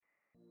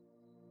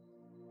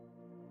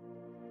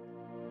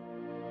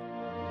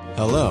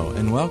Hello,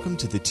 and welcome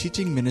to the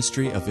teaching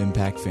ministry of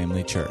Impact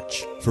Family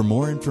Church. For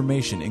more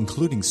information,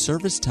 including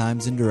service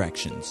times and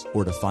directions,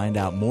 or to find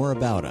out more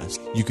about us,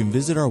 you can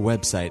visit our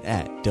website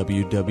at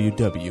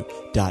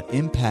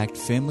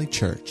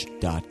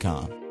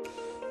www.impactfamilychurch.com.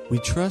 We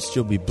trust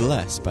you'll be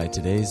blessed by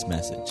today's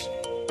message.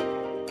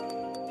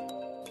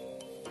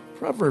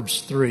 Proverbs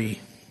 3,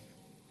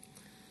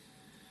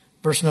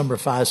 verse number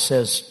 5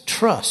 says,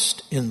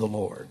 "Trust in the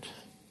Lord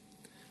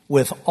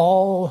with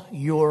all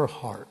your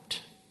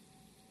heart,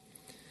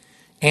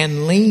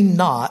 and lean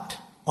not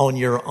on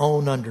your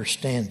own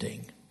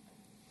understanding.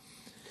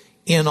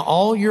 In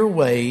all your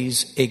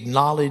ways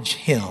acknowledge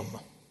Him,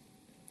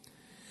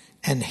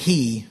 and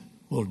He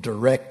will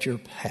direct your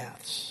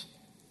paths.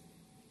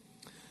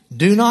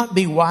 Do not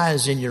be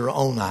wise in your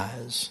own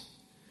eyes.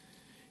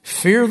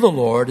 Fear the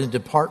Lord and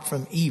depart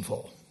from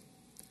evil.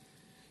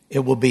 It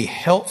will be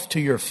health to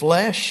your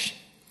flesh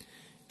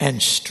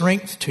and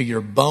strength to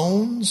your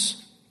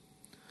bones.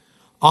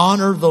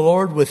 Honor the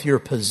Lord with your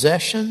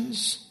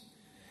possessions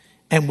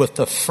and with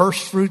the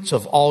first fruits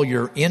of all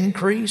your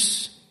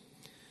increase.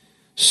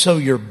 So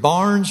your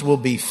barns will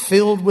be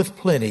filled with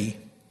plenty,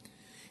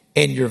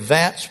 and your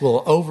vats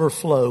will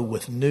overflow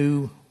with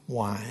new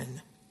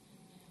wine."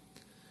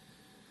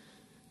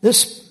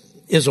 This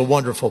is a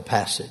wonderful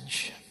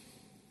passage,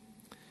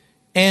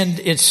 and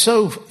it's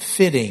so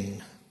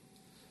fitting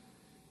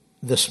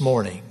this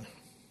morning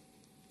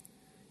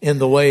in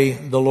the way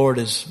the Lord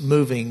is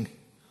moving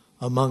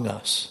among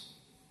us.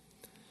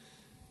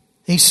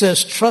 He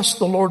says, trust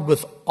the Lord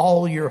with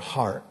all your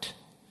heart.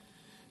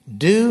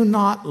 Do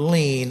not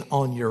lean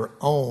on your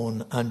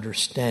own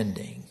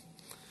understanding.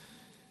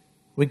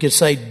 We could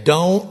say,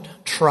 don't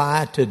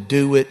try to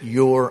do it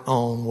your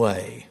own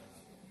way.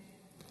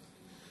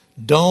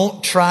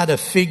 Don't try to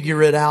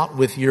figure it out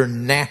with your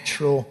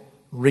natural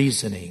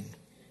reasoning.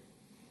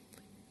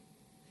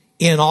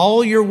 In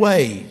all your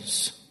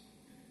ways,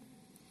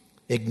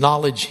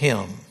 acknowledge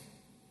Him.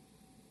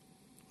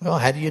 Well,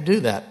 how do you do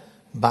that?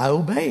 By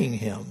obeying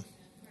Him.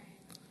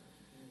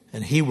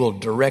 And He will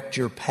direct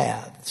your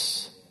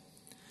paths.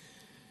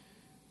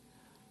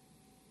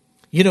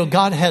 You know,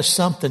 God has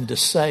something to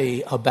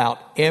say about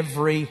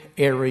every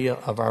area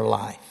of our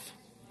life.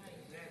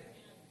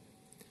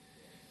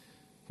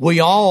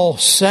 We all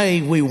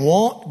say we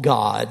want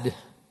God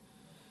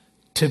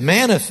to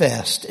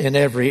manifest in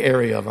every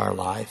area of our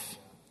life.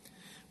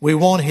 We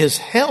want His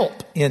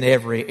help in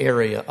every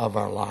area of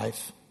our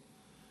life.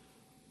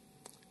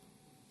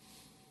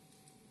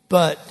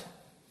 But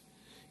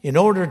in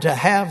order to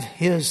have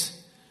His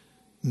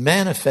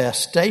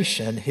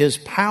manifestation, His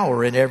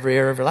power in every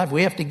area of our life,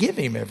 we have to give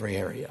Him every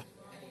area.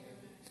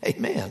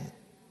 Amen.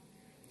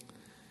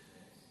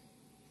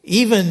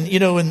 Even, you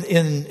know,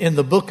 in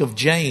the book of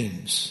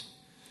James,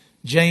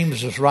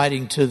 James was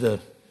writing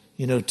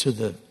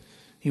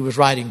he was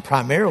writing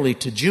primarily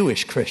to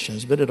Jewish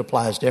Christians, but it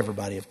applies to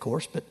everybody, of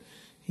course. But,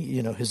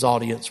 his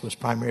audience was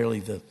primarily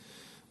the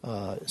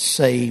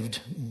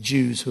saved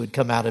Jews who had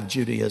come out of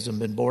Judaism,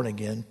 been born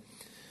again.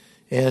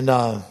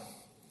 And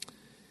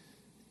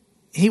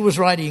he was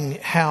writing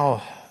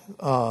how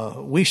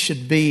we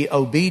should be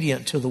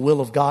obedient to the will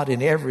of God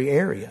in every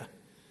area.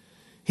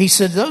 He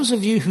said, those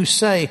of you who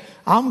say,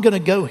 I'm going to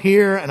go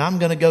here and I'm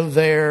going to go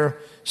there,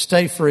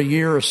 stay for a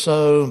year or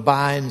so,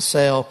 buy and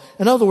sell.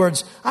 In other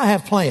words, I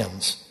have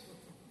plans.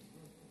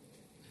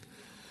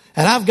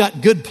 And I've got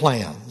good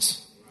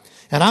plans.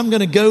 And I'm going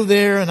to go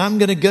there and I'm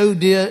going to go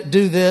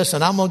do this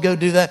and I'm going to go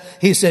do that.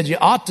 He said, you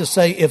ought to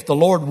say, if the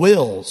Lord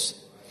wills,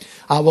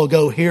 I will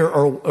go here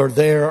or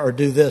there or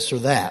do this or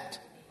that.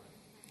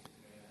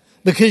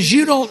 Because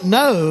you don't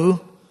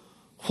know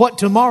what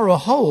tomorrow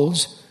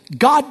holds.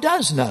 God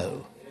does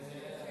know.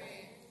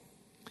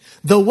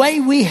 The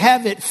way we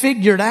have it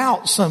figured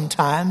out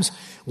sometimes,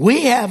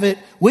 we have it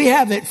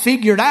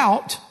figured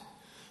out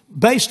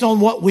based on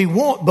what we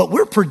want, but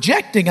we're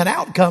projecting an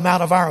outcome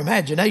out of our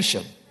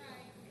imagination.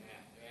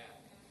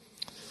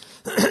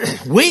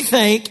 We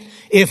think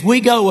if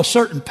we go a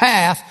certain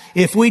path,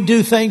 if we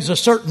do things a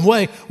certain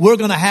way, we're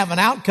going to have an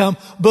outcome.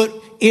 But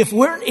if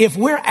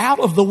we're out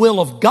of the will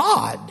of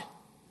God,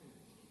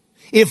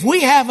 if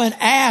we haven't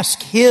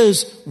asked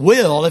His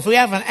will, if we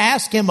haven't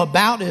asked Him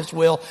about His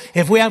will,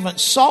 if we haven't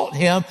sought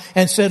Him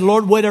and said,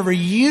 Lord, whatever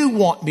you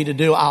want me to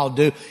do, I'll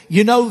do.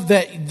 You know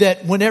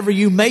that whenever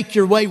you make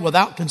your way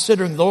without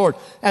considering the Lord,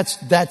 that's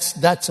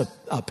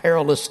a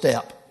perilous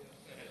step.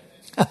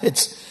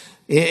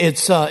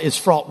 It's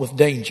fraught with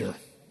danger.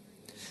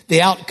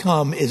 The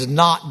outcome is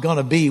not going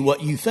to be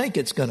what you think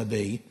it's going to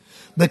be,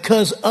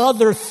 because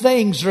other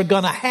things are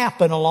going to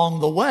happen along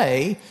the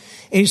way.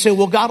 And you say,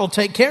 well, God will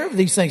take care of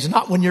these things.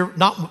 Not when you're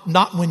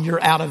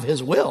out of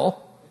His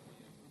will.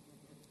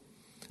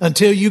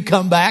 Until you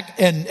come back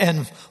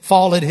and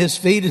fall at His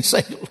feet and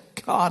say,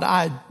 God,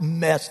 I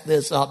messed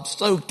this up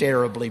so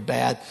terribly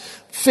bad.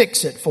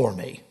 Fix it for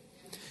me.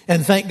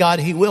 And thank God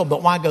He will.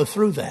 But why go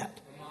through that?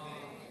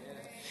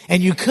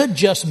 And you could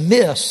just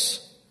miss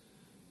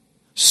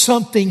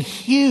something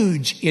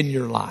huge in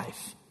your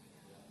life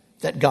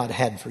that God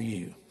had for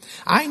you.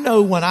 I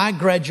know when I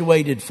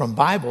graduated from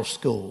Bible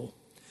school,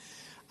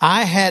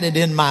 I had it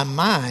in my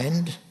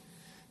mind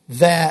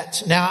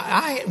that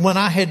when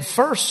I had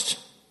first,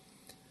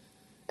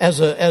 as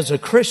a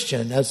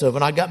Christian,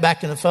 when I got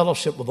back in a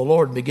fellowship with the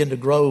Lord and began to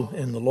grow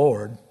in the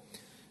Lord,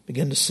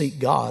 began to seek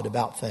God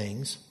about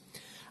things,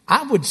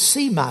 I would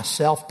see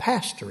myself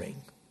pastoring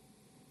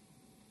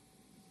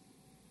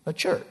a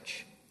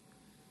church.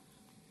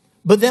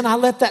 But then I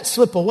let that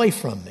slip away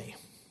from me.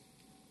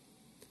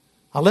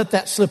 I let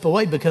that slip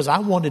away because I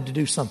wanted to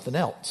do something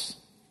else.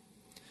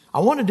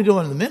 I wanted to go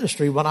into the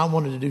ministry when I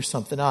wanted to do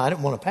something else. I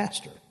didn't want to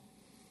pastor.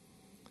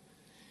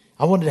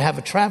 I wanted to have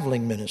a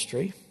traveling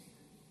ministry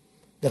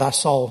that I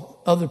saw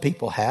other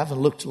people have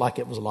and looked like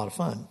it was a lot of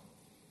fun.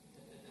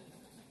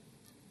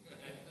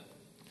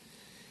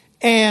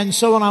 And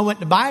so when I went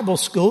to Bible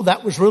school,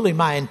 that was really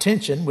my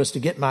intention, was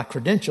to get my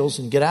credentials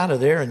and get out of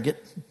there and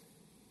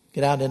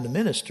get out into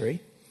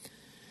ministry.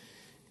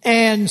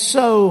 And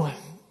so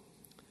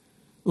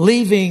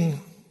leaving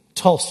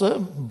Tulsa,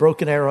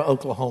 Broken Arrow,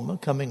 Oklahoma,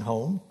 coming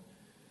home,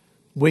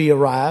 we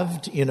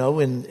arrived, in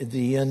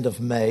the end of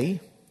May.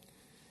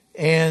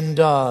 And,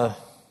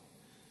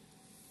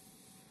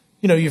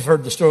 you've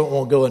heard the story. I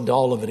won't go into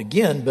all of it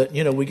again, but,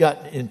 we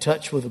got in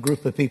touch with a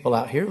group of people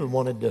out here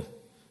who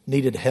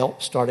needed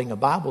help starting a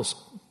Bible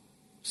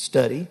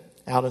study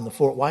out in the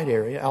Fort White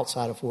area,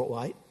 outside of Fort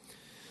White.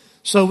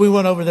 So we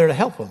went over there to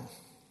help them.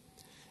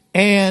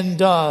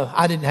 And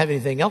I didn't have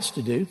anything else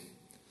to do.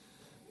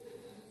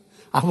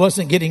 I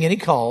wasn't getting any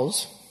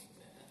calls.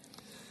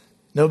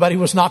 Nobody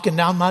was knocking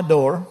down my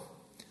door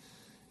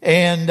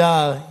and,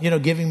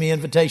 giving me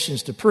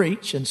invitations to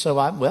preach. And so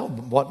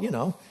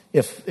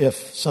if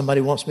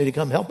somebody wants me to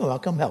come help them, I'll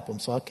come help them.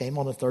 So I came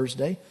on a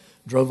Thursday,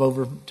 drove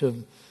over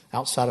to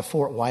outside of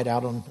Fort White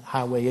out on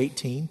Highway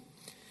 18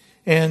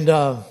 and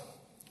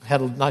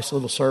had a nice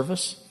little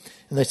service.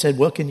 And they said,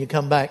 well, can you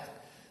come back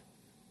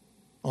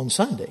on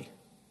Sunday?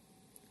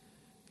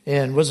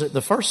 And was it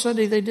the first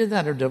Sunday they did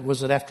that, or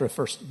was it after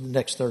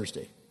next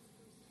Thursday?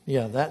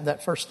 Yeah,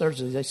 that first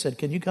Thursday, they said,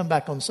 can you come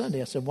back on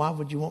Sunday? I said, why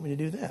would you want me to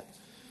do that?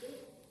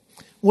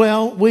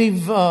 Well,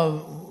 we've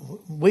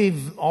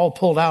all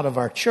pulled out of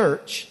our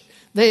church.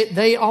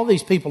 All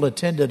these people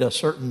attended a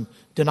certain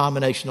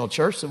denominational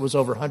church that was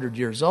over 100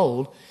 years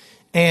old.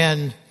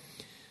 And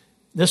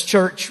this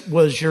church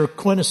was your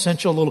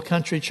quintessential little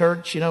country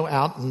church,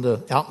 out in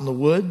the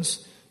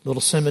woods. Little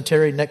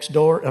cemetery next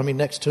to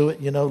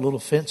it, little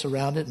fence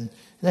around it. And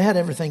they had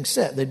everything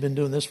set. They'd been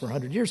doing this for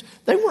 100 years.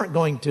 They weren't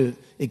going to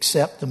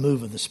accept the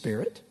move of the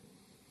Spirit.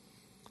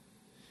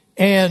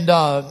 And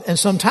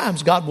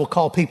sometimes God will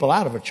call people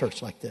out of a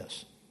church like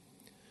this.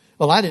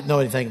 Well, I didn't know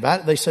anything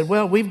about it. They said,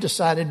 well, we've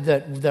decided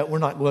that we're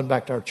not going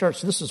back to our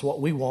church. This is what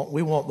we want.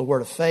 We want the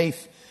word of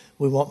faith.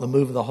 We want the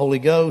move of the Holy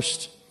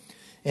Ghost.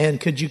 And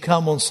could you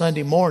come on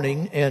Sunday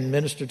morning and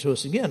minister to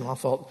us again?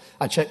 Well,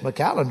 I checked my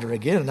calendar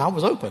again, and I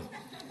was open.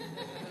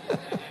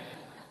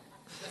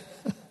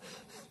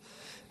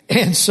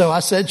 And so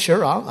I said,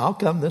 sure, I'll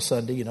come this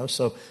Sunday,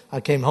 So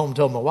I came home and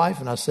told my wife,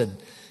 and I said,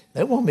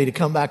 they want me to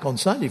come back on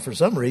Sunday for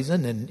some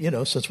reason.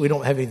 And, since we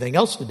don't have anything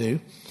else to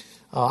do.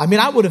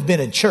 I would have been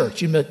in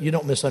church. You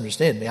don't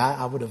misunderstand me.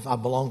 I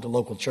belonged to a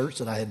local church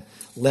that I had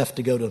left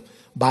to go to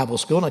Bible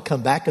school. And I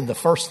come back, and the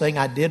first thing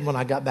I did when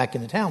I got back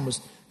into town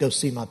was go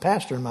see my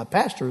pastor. And my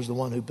pastor is the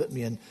one who put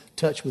me in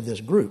touch with this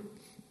group.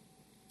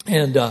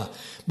 And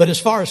but as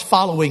far as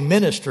following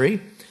ministry,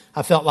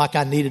 I felt like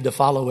I needed to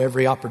follow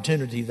every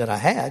opportunity that I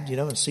had,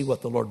 and see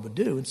what the Lord would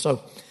do. And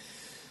so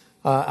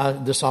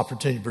this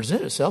opportunity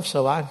presented itself,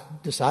 so I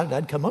decided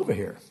I'd come over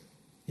here,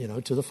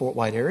 to the Fort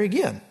White area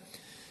again.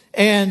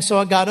 And so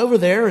I got over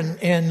there,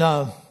 and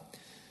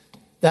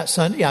that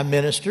Sunday I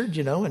ministered,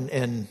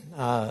 and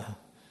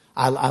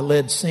I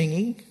led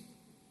singing.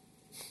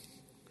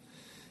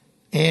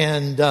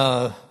 And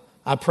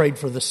I prayed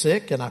for the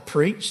sick, and I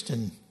preached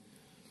and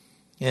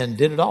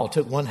did it all.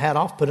 Took one hat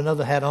off, put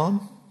another hat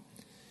on.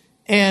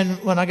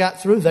 And when I got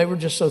through, they were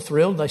just so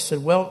thrilled. They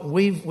said, well,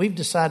 we've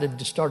decided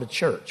to start a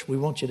church. We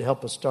want you to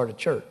help us start a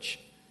church.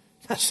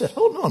 I said,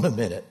 hold on a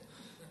minute.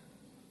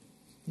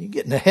 You're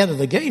getting ahead of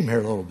the game here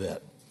a little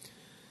bit.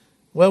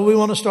 Well, we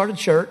want to start a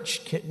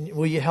church.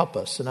 Will you help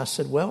us? And I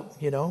said, well,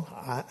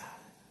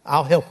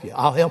 I'll help you.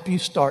 I'll help you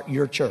start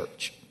your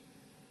church.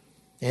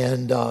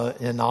 And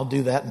I'll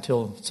do that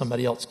until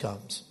somebody else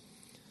comes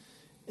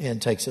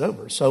and takes it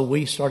over. So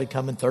we started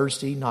coming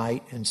Thursday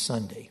night and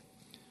Sunday.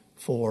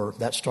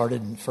 That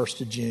started in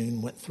 1st of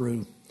June, went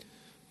through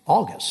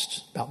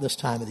August, about this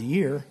time of the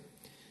year.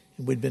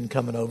 And we'd been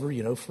coming over,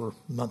 for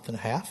a month and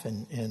a half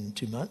and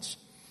 2 months.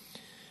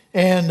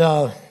 And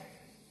I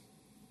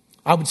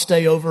would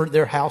stay over at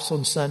their house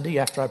on Sunday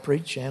after I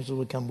preached. Angela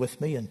would come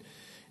with me,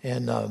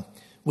 and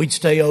we'd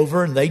stay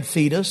over, and they'd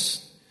feed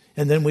us.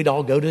 And then we'd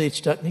all go to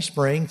Stutney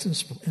Springs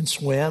and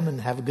swim and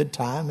have a good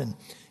time. And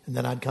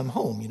then I'd come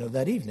home,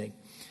 that evening.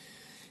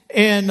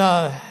 And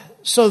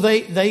so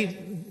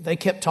they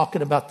kept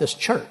talking about this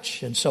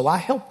church. And so I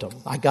helped them.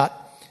 I got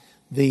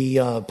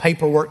the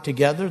paperwork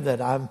together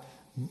that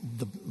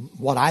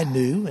what I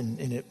knew, and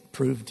it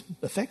proved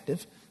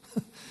effective.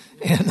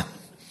 And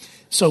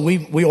so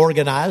we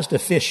organized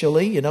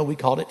officially, we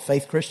called it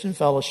Faith Christian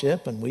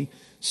Fellowship, and we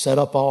set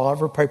up all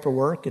of our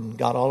paperwork and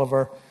got all of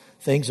our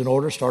things in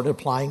order, started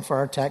applying for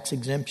our tax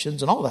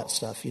exemptions and all that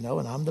stuff, and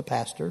I'm the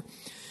pastor.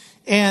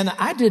 And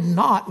I did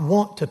not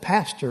want to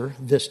pastor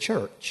this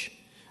church.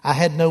 I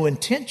had no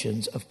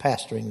intentions of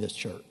pastoring this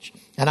church.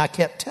 And I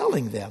kept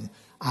telling them,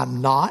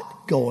 I'm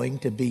not going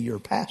to be your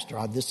pastor.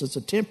 This is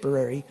a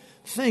temporary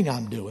thing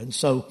I'm doing,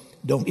 so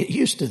don't get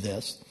used to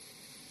this.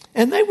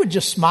 And they would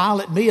just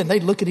smile at me, and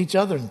they'd look at each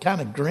other and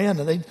kind of grin,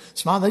 and they'd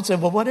smile, and they'd say,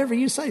 well, whatever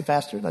you say,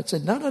 Pastor. And I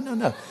said,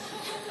 no.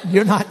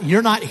 You're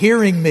not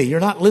hearing me. You're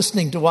not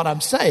listening to what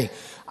I'm saying.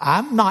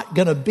 I'm not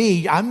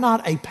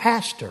a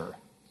pastor.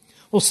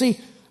 Well, see,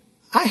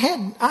 I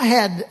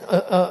had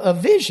a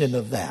vision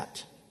of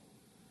that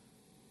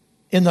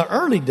in the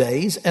early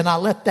days, and I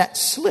let that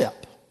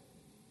slip.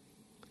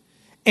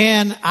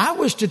 And I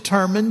was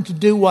determined to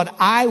do what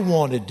I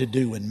wanted to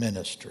do in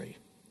ministry.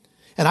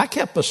 And I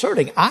kept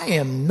asserting, I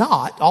am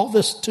not, all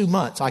this 2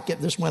 months,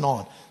 this went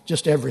on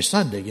just every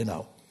Sunday,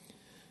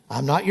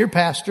 I'm not your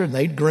pastor. And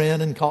they'd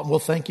grin and call, well,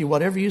 thank you,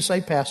 whatever you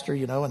say, Pastor,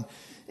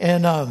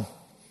 and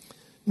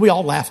we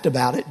all laughed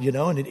about it,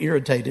 and it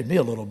irritated me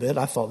a little bit.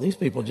 I thought these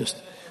people just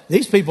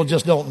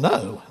don't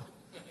know,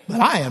 but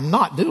I am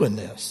not doing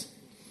this.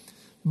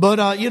 But,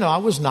 I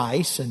was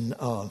nice and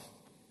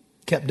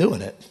kept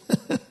doing it.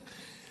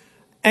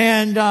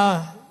 And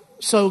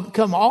so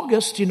come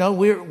August,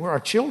 our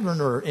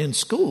children are in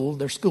school,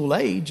 they're school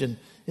age, and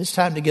it's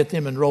time to get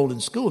them enrolled in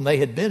school. And they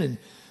had been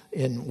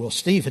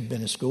Steve had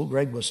been in school,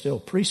 Greg was still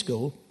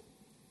preschool.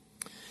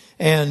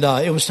 And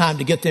it was time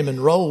to get them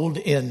enrolled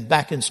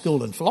back in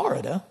school in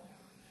Florida.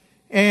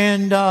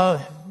 And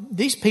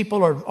these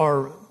people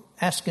are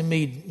asking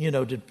me,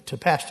 to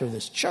pastor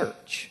this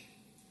church.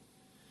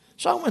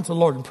 So I went to the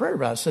Lord in prayer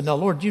about it. I said, no,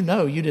 Lord, you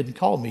didn't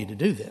call me to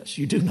do this.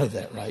 You do know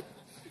that, right?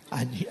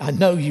 I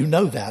know you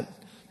know that.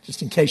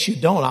 Just in case you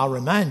don't, I'll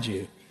remind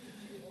you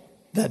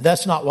that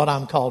that's not what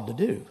I'm called to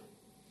do.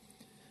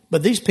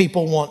 But these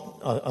people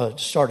want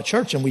to start a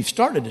church, and we've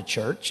started a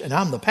church, and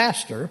I'm the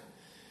pastor,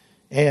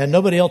 and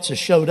nobody else has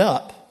showed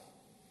up.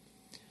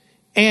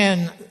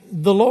 And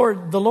the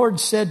Lord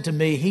said to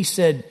me, He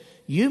said,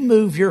 you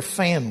move your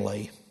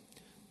family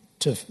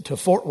to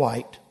Fort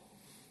White.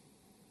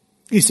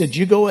 He said,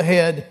 you go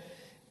ahead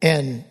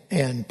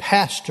and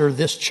pastor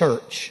this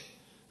church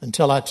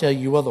until I tell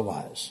you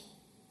otherwise.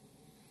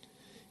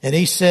 And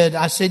I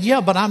said,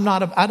 yeah, but I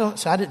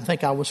didn't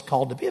think I was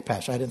called to be a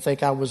pastor. I didn't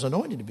think I was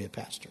anointed to be a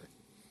pastor.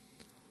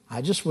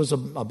 I just was a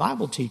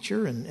Bible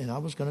teacher, and I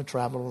was going to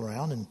travel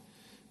around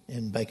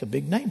and make a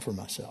big name for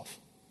myself.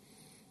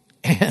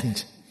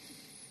 And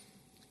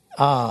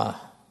I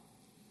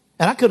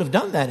could have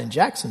done that in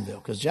Jacksonville,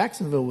 because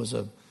Jacksonville was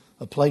a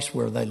place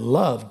where they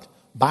loved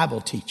Bible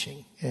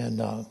teaching. And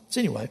so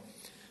anyway, I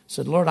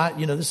said, Lord,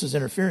 this is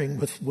interfering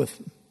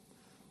with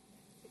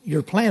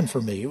your plan for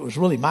me. It was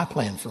really my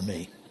plan for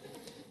me.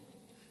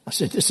 I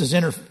said, this is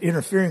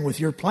interfering with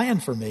your plan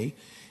for me.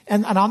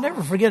 And I'll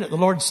never forget it. The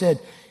Lord said,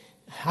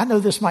 I know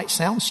this might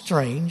sound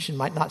strange and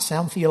might not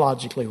sound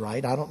theologically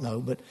right. I don't know.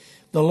 But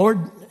the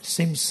Lord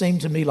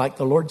seemed to me like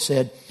the Lord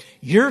said,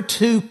 you're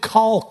too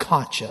call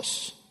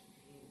conscious.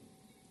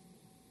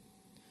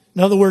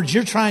 In other words,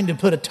 you're trying to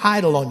put a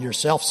title on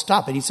yourself.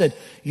 Stop it. He said,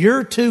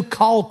 you're too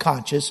call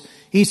conscious.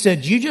 He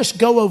said, you just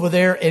go over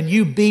there and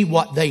you be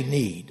what they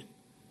need.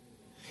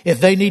 If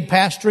they need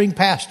pastoring,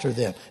 pastor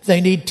them. If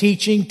they need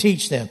teaching,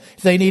 teach them.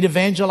 If they need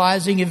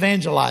evangelizing,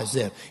 evangelize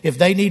them. If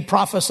they need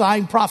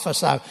prophesying,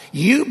 prophesy.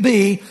 You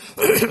be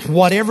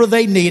whatever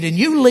they need, and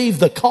you leave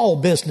the call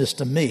business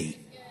to me.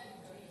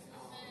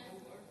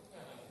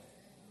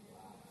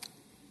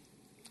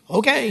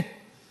 Okay.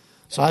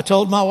 So I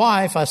told my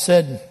wife, I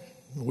said,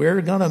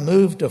 we're going to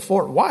move to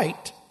Fort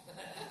White.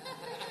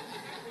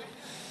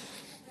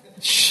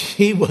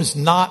 She was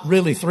not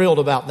really thrilled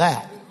about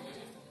that.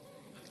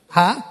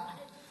 Huh?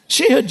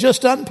 She had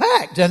just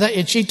unpacked,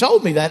 and she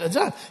told me that at the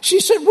time.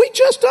 She said, we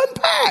just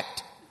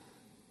unpacked,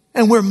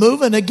 and we're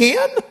moving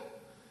again?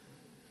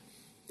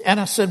 And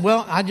I said,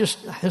 well,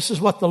 this is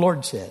what the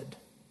Lord said.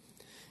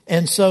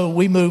 And so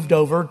we moved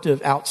over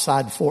to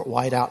outside Fort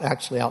White, out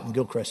in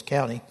Gilchrist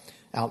County,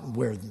 out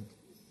where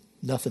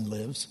nothing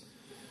lives.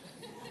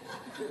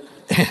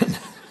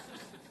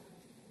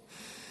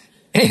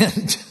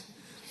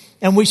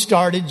 And we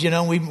started,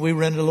 we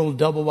rented a little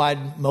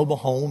double-wide mobile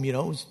home. It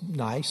was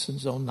nice. It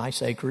was on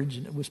nice acreage,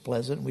 and it was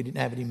pleasant. We didn't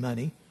have any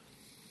money.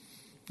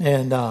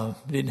 And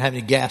we didn't have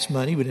any gas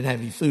money. We didn't have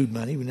any food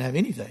money. We didn't have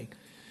anything.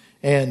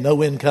 And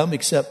no income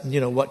except,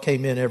 what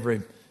came in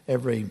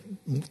every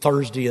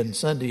Thursday and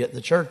Sunday at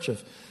the church.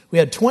 We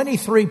had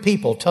 23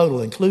 people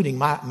total, including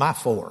my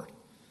 4.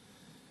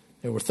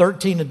 There were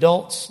 13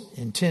 adults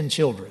and 10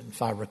 children,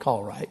 if I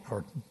recall right,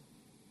 or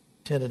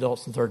 10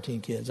 adults and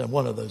 13 kids. I'm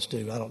one of those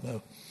two. I don't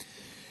know.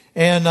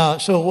 And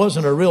so it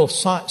wasn't a real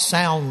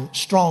sound,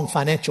 strong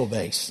financial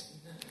base.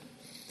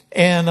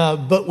 And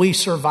but we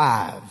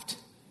survived.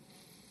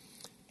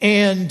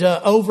 And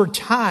over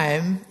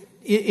time,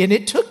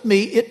 it took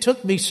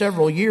me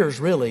several years,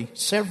 really,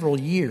 several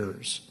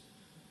years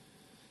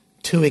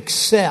to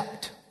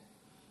accept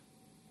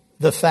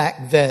the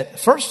fact that,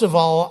 first of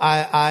all,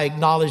 I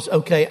acknowledged,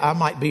 okay, I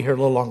might be here a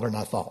little longer than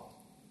I thought.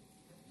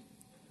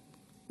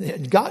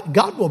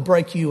 God will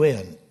break you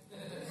in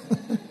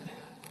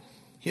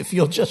if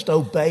you'll just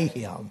obey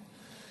Him.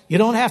 You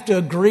don't have to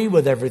agree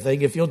with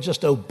everything if you'll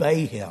just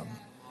obey Him.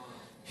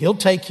 He'll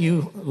take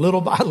you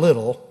little by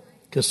little,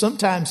 because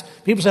sometimes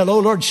people say, oh,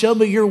 Lord, show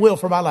me your will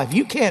for my life.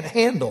 You can't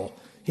handle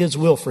His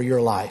will for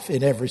your life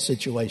in every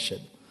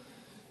situation.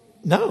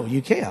 No,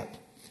 you can't.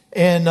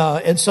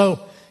 And so,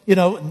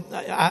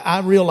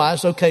 I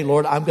realized, okay,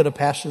 Lord, I'm going to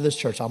pastor this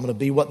church. I'm going to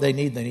be what they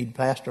need. They need a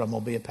pastor. I'm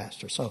going to be a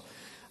pastor. So,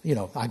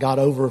 I got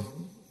over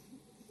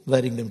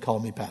letting them call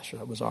me pastor.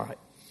 That was all right.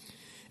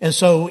 And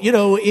so,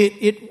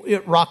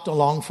 it rocked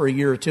along for a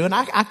year or two. And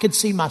I could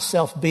see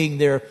myself being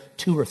there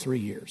 2 or 3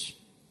 years.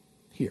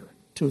 Here,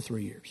 2 or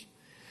 3 years.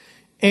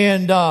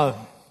 And,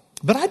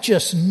 but I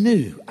just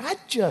knew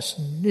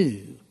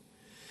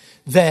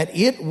that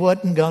it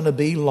wasn't going to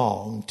be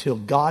long till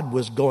God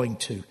was going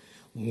to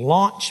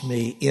launch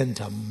me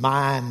into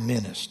my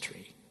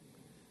ministry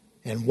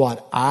and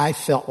what I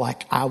felt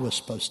like I was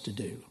supposed to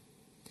do.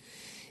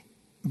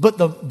 But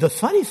the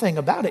funny thing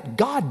about it,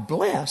 God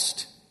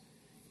blessed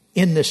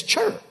in this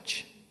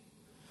church.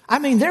 I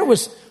mean,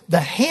 the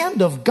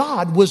hand of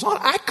God was on.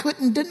 I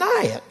couldn't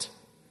deny it.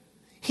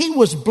 He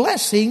was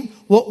blessing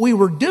what we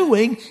were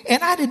doing,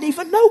 and I didn't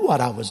even know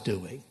what I was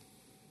doing.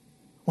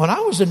 When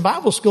I was in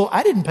Bible school,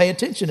 I didn't pay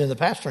attention in the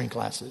pastoring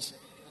classes.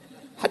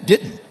 I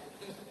didn't.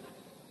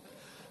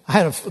 I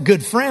had a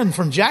good friend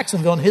from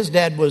Jacksonville, and his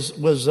dad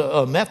was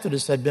a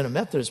Methodist, had been a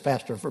Methodist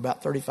pastor for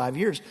about 35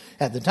 years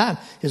at the time.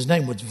 His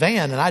name was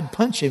Van, and I'd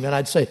punch him, and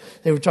I'd say,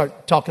 they were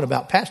talking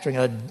about pastoring,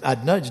 and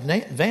I'd nudge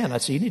Van.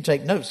 I'd say, you need to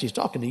take notes. He's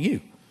talking to you.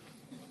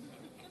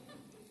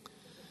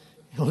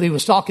 Well, he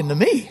was talking to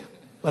me,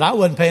 but I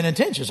wasn't paying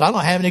attention, so I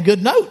don't have any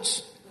good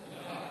notes.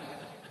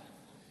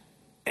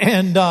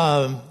 And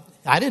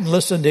I didn't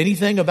listen to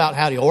anything about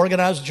how to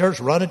organize a church,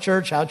 run a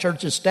church, how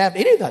church is staffed,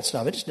 any of that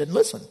stuff. I just didn't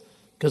listen.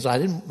 Because I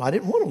didn't want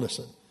to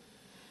listen.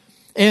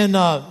 And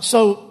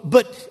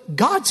but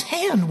God's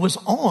hand was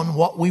on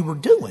what we were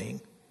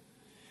doing.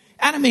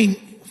 And I mean,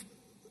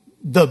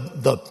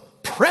 the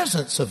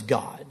presence of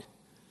God,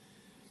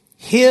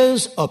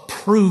 His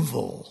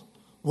approval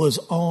was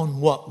on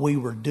what we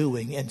were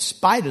doing, in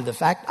spite of the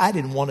fact I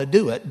didn't want to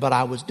do it, but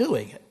I was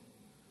doing it.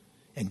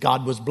 And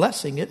God was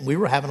blessing it, and we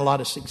were having a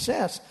lot of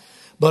success.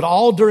 But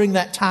all during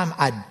that time,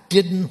 I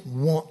didn't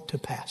want to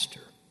pastor.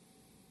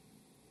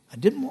 I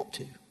didn't want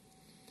to.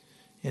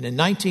 And in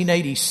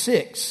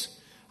 1986,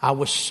 I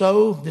was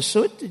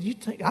you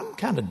think I'm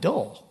kind of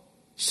dull.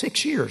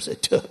 6 years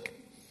it took.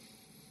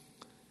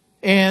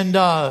 And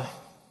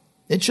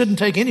it shouldn't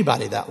take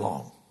anybody that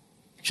long.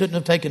 It shouldn't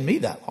have taken me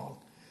that long.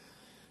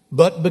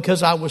 But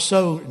because I was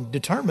so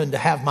determined to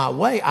have my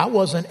way, I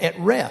wasn't at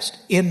rest.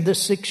 In the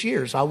 6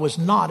 years, I was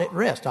not at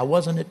rest. I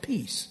wasn't at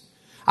peace.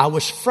 I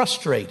was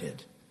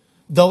frustrated.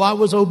 Though I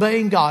was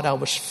obeying God, I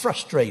was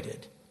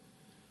frustrated.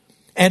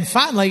 And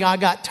finally, I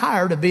got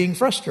tired of being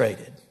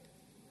frustrated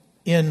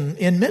in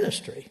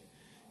ministry.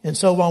 And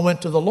so I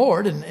went to the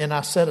Lord and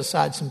I set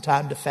aside some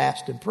time to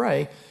fast and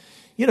pray.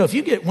 Once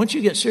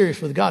you get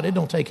serious with God, it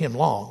don't take Him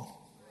long.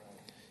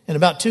 And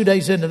about 2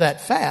 days into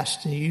that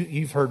fast,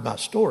 you've heard my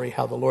story,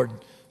 how the Lord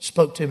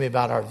spoke to me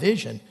about our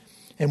vision.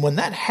 And when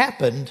that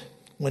happened,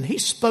 when He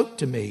spoke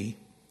to me,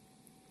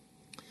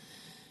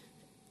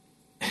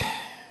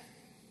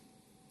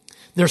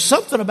 there's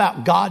something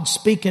about God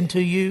speaking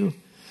to you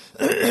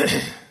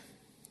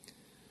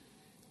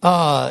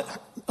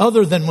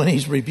other than when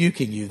He's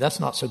rebuking you. That's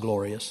not so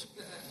glorious.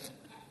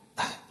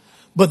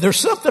 But there's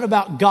something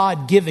about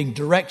God giving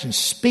direction,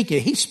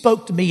 speaking. He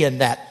spoke to me in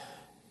that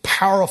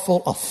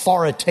powerful,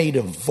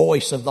 authoritative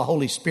voice of the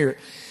Holy Spirit.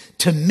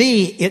 To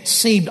me, it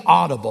seemed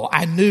audible.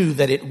 I knew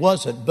that it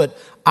wasn't, but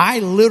I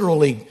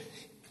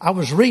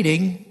was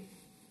reading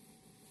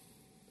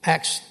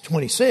Acts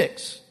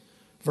 26,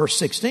 verse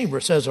 16, where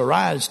it says,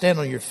 arise, stand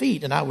on your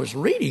feet. And I was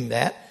reading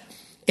that.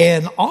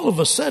 And all of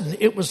a sudden,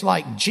 it was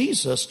like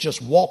Jesus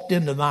just walked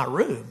into my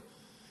room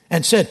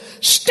and said,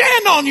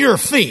 stand on your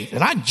feet.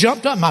 And I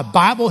jumped up, my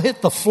Bible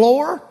hit the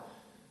floor,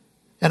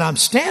 and I'm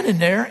standing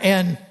there.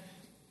 And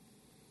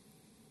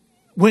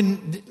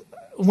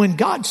when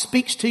God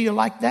speaks to you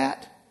like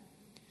that,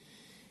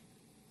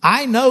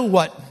 I know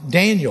what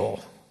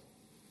Daniel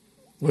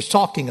was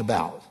talking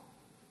about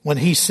when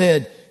he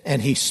said,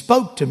 and He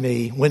spoke to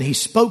me. When He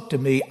spoke to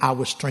me, I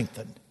was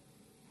strengthened.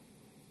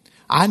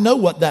 I know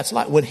what that's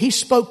like. When He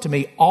spoke to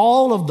me,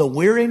 all of the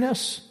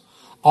weariness,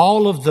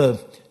 all of the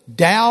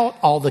doubt,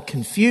 all the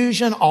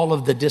confusion, all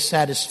of the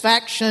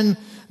dissatisfaction,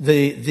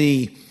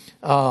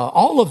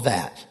 all of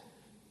that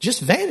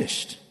just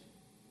vanished.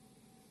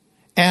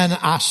 And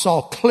I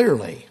saw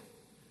clearly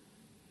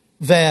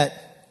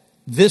that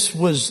this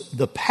was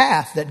the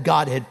path that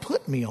God had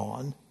put me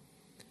on.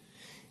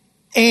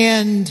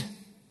 And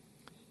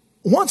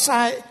once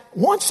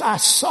once I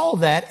saw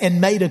that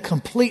and made a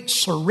complete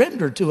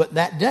surrender to it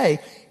that day,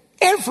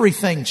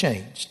 everything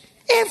changed.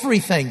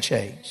 Everything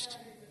changed.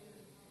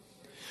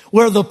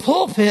 Where the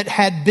pulpit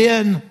had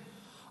been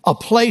a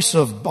place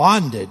of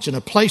bondage and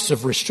a place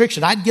of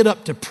restriction, I'd get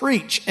up to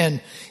preach and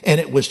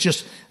it was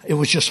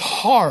just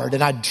hard,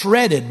 and I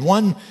dreaded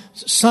one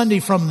Sunday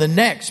from the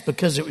next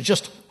because it was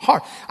just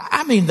hard.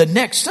 I mean, the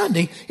next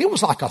Sunday, it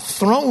was like a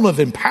throne of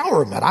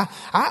empowerment.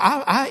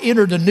 I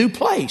entered a new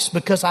place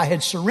because I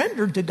had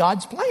surrendered to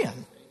God's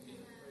plan.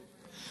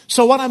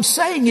 So what I'm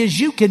saying is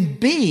you can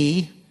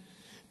be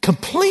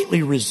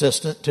completely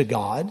resistant to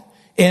God,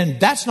 and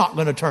that's not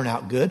going to turn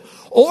out good.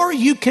 Or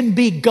you can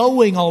be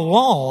going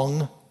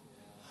along,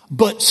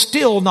 but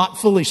still not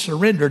fully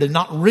surrendered and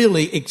not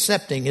really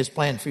accepting His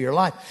plan for your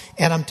life.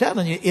 And I'm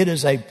telling you,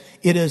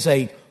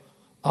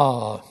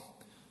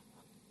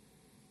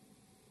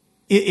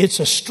 it's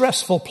a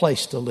stressful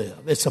place to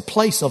live. It's a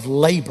place of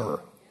labor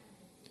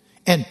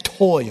and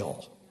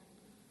toil.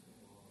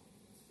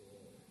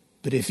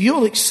 But if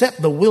you'll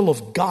accept the will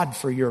of God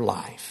for your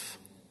life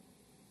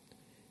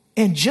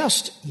and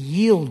just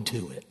yield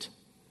to it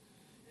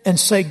and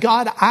say,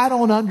 God, I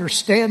don't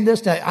understand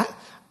this.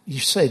 You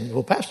say,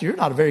 well, Pastor, you're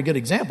not a very good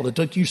example. It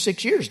took you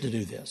 6 years to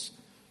do this.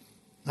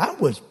 I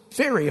was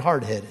very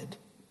hard-headed.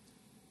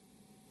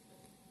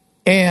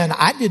 And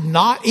I did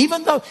not,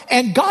 even though,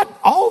 and God,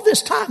 all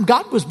this time,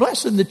 God was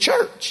blessing the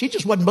church. He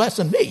just wasn't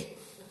blessing me.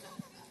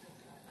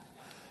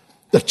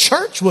 The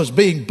church was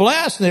being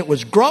blessed, and it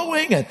was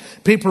growing, and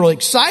people were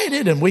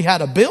excited, and we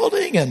had a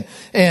building,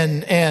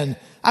 and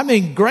I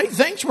mean, great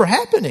things were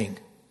happening.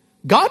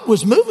 God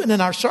was moving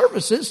in our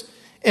services,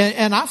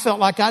 and I felt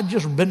like I'd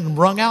just been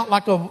wrung out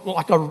like a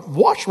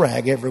wash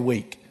rag every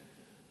week.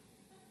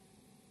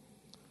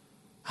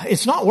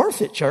 It's not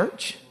worth it,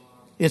 church.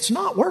 It's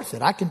not worth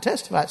it. I can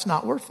testify it's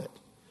not worth it.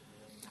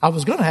 I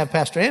was going to have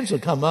Pastor Angela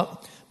come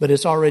up, but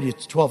it's already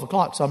 12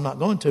 o'clock, so I'm not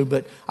going to.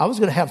 But I was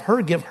going to have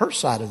her give her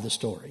side of the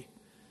story.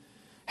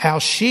 How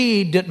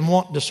she didn't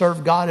want to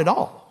serve God at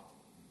all.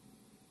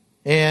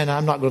 And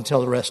I'm not going to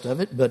tell the rest of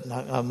it, but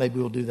maybe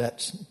we'll do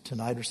that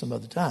tonight or some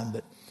other time.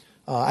 But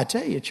I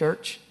tell you,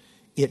 church,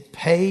 it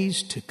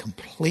pays to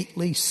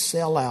completely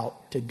sell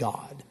out to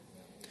God.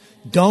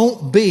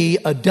 Don't be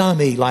a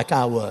dummy like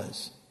I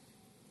was.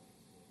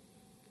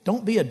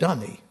 Don't be a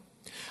dummy.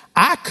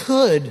 I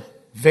could have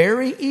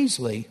very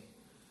easily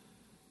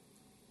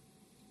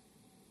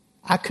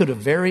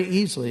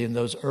in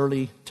those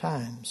early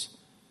times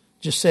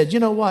just said, you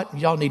know what,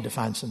 y'all need to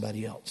find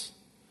somebody else.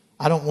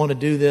 I don't want to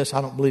do this.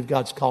 I don't believe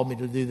God's called me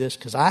to do this,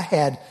 because I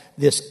had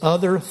this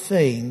other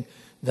thing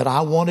that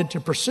I wanted to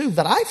pursue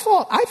that I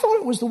thought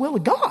it was the will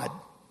of God.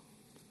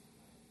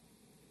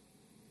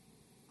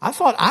 I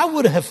thought I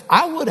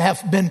would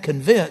have been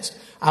convinced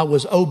I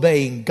was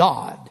obeying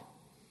God.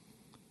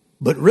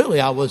 But really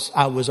I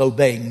was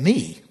obeying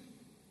me,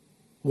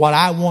 what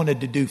I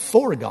wanted to do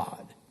for God.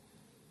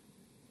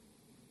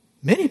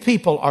 Many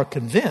people are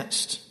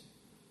convinced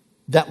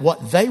that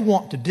what they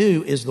want to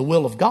do is the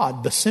will of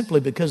God, but simply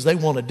because they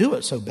want to do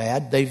it so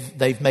bad,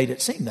 they've made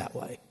it seem that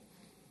way.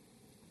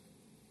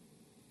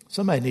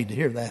 Somebody need to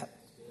hear that.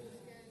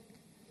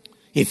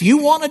 If you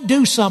want to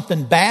do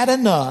something bad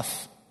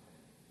enough,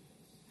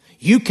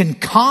 you can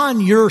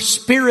con your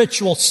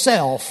spiritual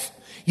self,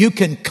 you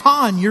can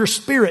con your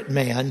spirit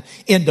man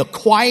into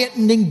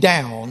quietening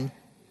down,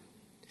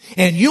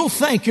 and you'll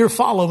think you're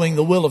following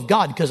the will of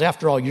God, because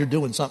after all, you're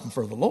doing something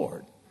for the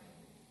Lord.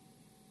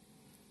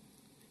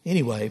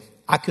 Anyway,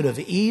 I could have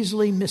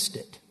easily missed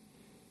it.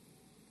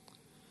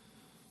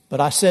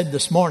 But I said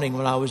this morning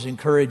when I was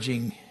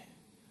encouraging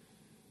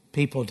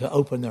people to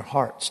open their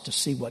hearts to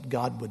see what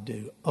God would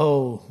do,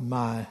 oh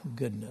my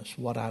goodness,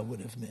 what I would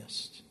have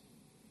missed.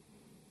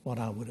 What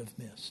I would have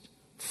missed.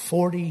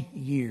 40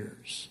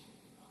 years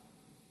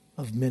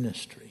of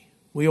ministry.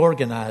 We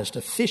organized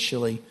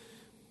officially,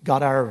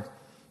 got our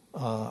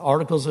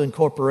articles of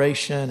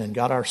incorporation and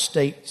got our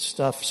state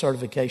stuff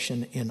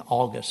certification in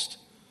August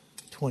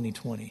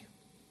 2020.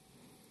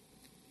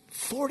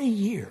 40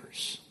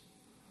 years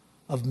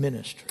of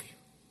ministry.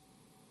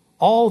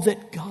 All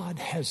that God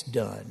has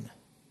done.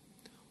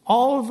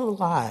 All the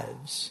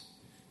lives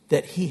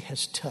that He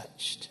has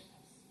touched,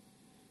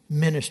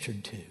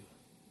 ministered to.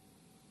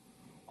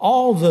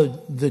 All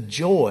the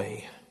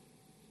joy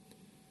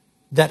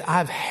that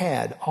I've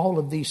had all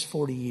of these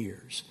 40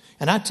 years.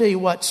 And I tell you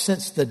what,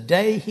 since the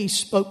day He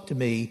spoke to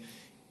me,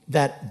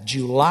 that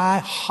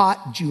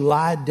hot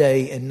July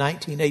day in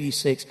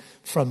 1986,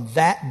 from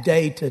that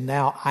day to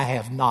now, I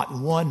have not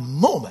one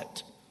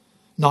moment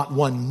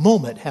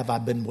have I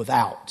been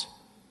without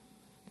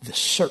the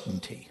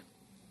certainty.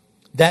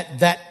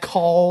 That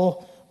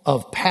call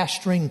of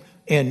pastoring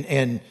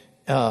and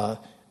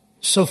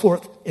so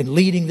forth and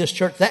leading this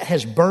church, that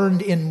has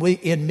burned in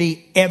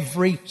me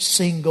every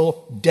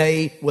single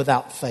day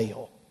without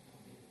fail.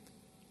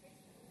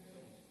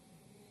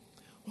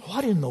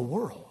 What in the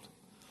world?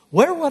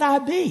 Where would I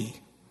be?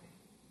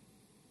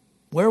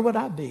 Where would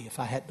I be if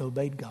I hadn't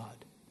obeyed God?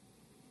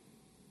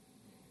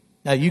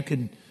 Now you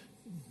can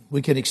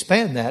We can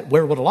expand that.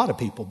 Where would a lot of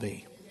people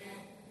be?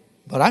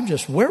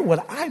 But where would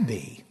I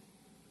be?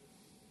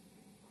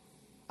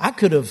 I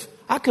could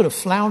have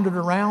floundered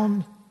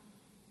around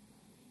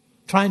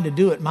trying to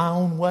do it my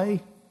own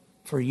way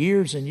for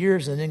years and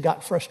years and then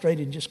got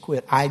frustrated and just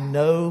quit. I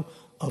know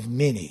of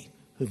many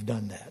who've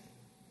done that.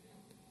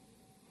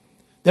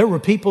 There were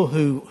people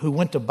who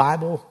went to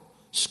Bible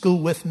school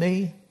with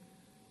me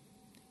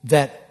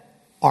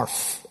that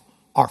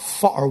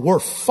were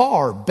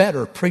far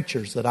better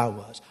preachers than I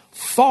was,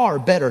 far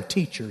better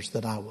teachers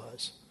than I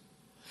was,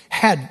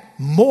 had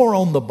more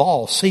on the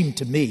ball, seemed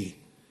to me,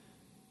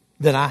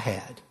 than I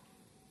had.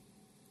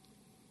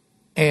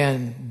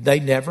 And they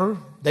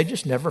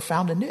just never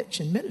found a niche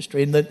in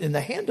ministry. And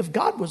the hand of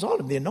God was on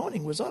them. The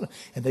anointing was on them.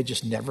 And they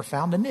just never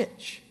found a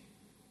niche.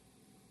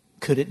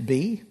 Could it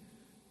be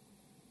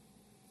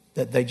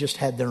that they just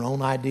had their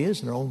own ideas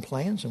and their own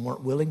plans and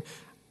weren't willing?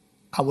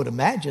 I would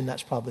imagine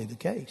that's probably the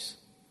case.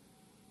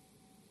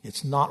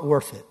 It's not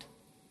worth it.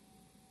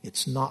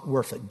 It's not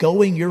worth it.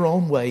 Going your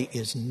own way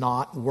is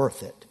not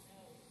worth it.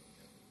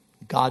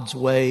 God's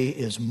way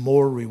is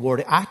more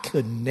rewarding. I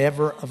could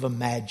never have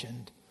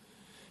imagined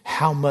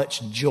how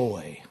much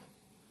joy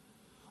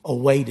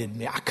awaited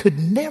me. I could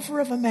never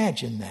have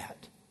imagined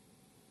that.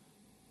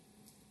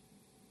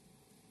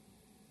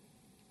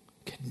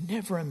 Could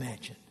never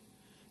imagine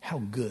how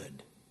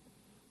good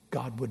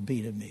God would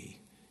be to me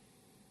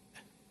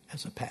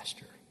as a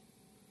pastor.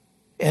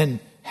 And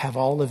have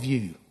all of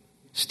you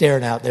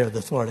staring out there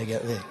the thorn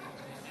together.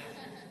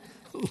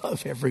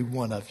 Love every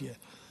one of you.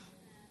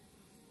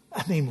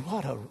 I mean,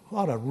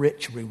 what a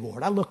rich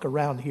reward. I look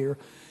around here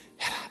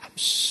and I'm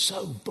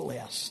so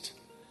blessed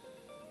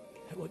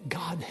at what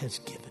God has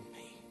given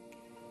me.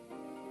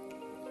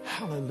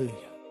 Hallelujah.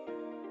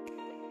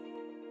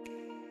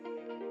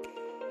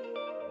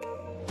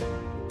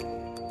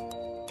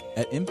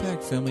 At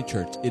Impact Family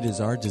Church, it is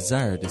our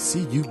desire to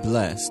see you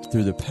blessed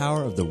through the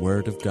power of the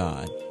Word of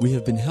God. We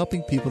have been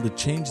helping people to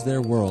change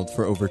their world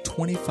for over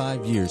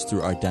 25 years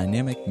through our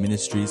dynamic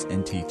ministries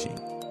and teaching.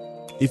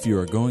 If you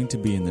are going to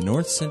be in the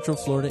North Central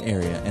Florida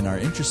area and are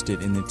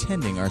interested in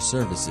attending our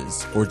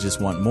services or just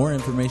want more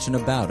information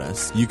about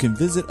us, you can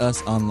visit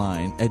us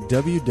online at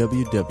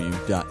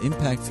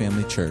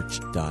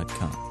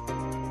www.impactfamilychurch.com.